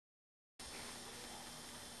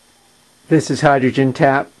This is hydrogen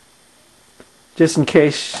tap. Just in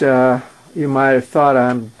case you might have thought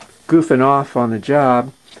I'm goofing off on the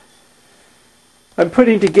job, I'm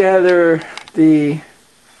putting together the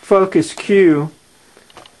Focus Q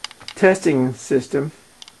testing system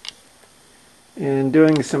and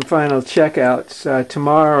doing some final checkouts.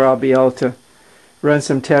 Tomorrow I'll be able to run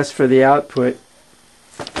some tests for the output.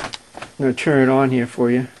 I'm going to turn it on here for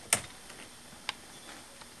you.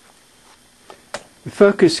 The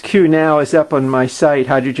Focus Q now is up on my site,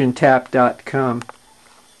 hydrogentap.com.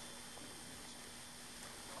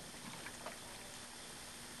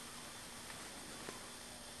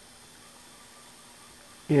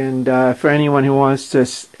 And for anyone who wants to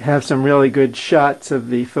have some really good shots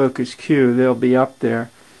of the Focus Q, they'll be up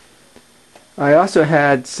there. I also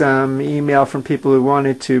had some email from people who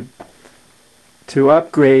wanted to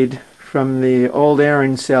upgrade from the old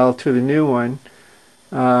Aaron cell to the new one.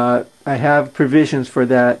 I have provisions for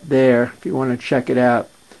that there if you want to check it out.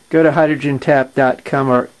 Go to hydrogentap.com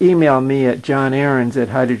or email me at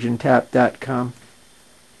johnaarons@hydrogentap.com.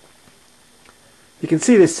 You can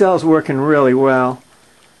see the cell's working really well,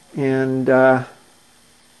 and there's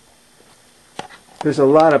a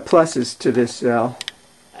lot of pluses to this cell.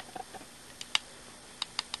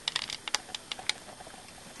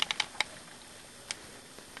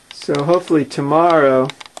 So hopefully tomorrow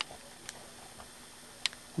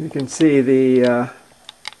you can see the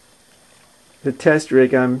test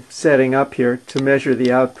rig I'm setting up here to measure the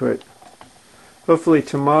output. Hopefully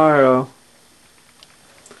tomorrow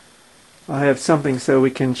I'll have something so we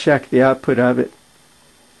can check the output of it.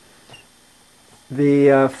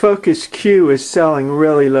 The Focus Q is selling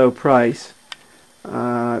really low price.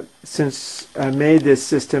 Since I made this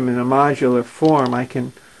system in a modular form, I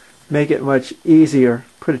can make it much easier,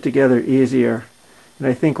 put it together easier. And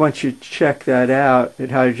I think once you check that out at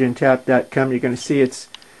hydrogentap.com, you're going to see it's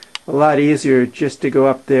a lot easier just to go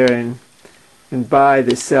up there and buy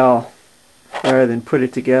the cell rather than put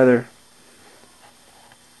it together.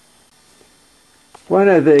 One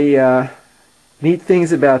of the neat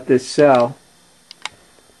things about this cell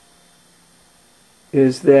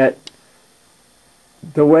is that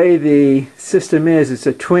the way the system is, it's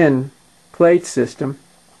a twin plate system.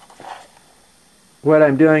 What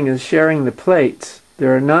I'm doing is sharing the plates.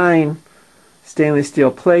 There are 9 stainless steel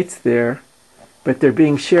plates there, but they're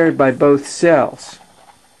being shared by both cells.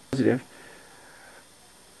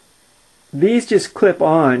 These just clip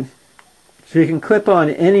on, so you can clip on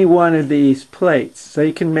any one of these plates. So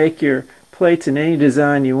you can make your plates in any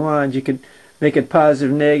design you want. You could make it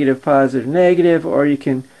positive, negative, or you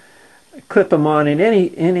can clip them on in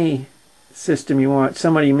any system you want.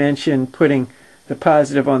 Somebody mentioned putting the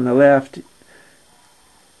positive on the left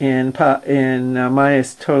and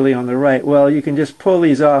minus totally on the right. Well, you can just pull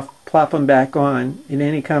these off, plop them back on in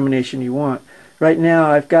any combination you want. Right now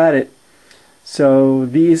I've got it so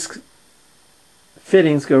these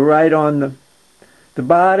fittings go right on the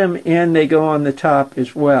bottom, and they go on the top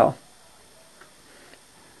as well.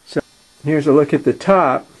 So here's a look at the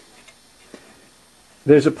top.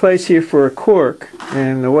 There's a place here for a cork,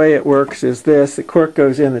 and the way it works is this. The cork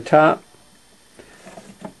goes in the top.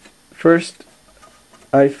 First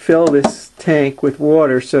I fill this tank with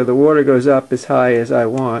water so the water goes up as high as I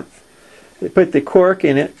want. I put the cork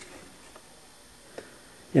in it,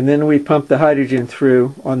 and then we pump the hydrogen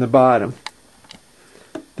through on the bottom.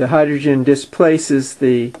 The hydrogen displaces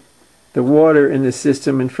the water in the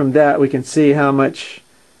system, and from that we can see how much,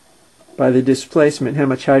 by the displacement, how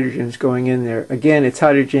much hydrogen is going in there. Again, it's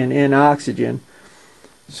hydrogen and oxygen.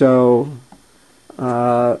 So,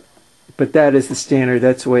 but that is the standard.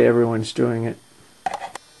 That's the way everyone's doing it.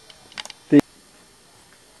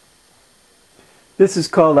 This is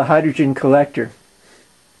called a hydrogen collector,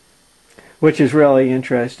 which is really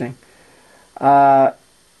interesting. I've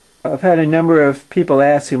had a number of people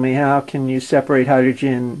asking me, how can you separate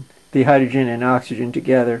the hydrogen and oxygen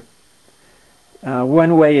together?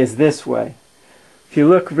 One way is this way. If you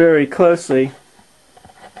look very closely,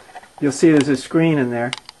 you'll see there's a screen in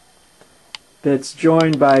there that's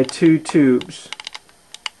joined by 2 tubes.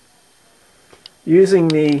 Using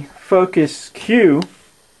the Focus Q,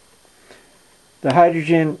 the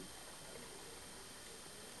hydrogen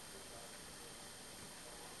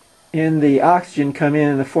and the oxygen come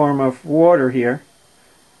in the form of water here.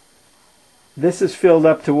 This is filled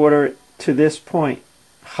up to water to this point,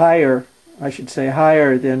 higher, I should say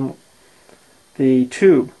higher than the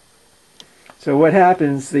tube. So what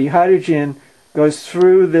happens, the hydrogen goes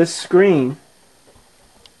through this screen.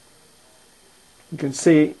 You can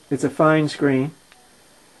see it's a fine screen.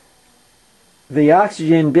 The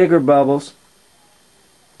oxygen, bigger bubbles,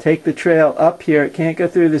 take the trail up here. It can't go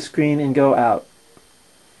through the screen and go out.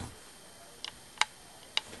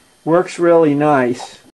 Works really nice.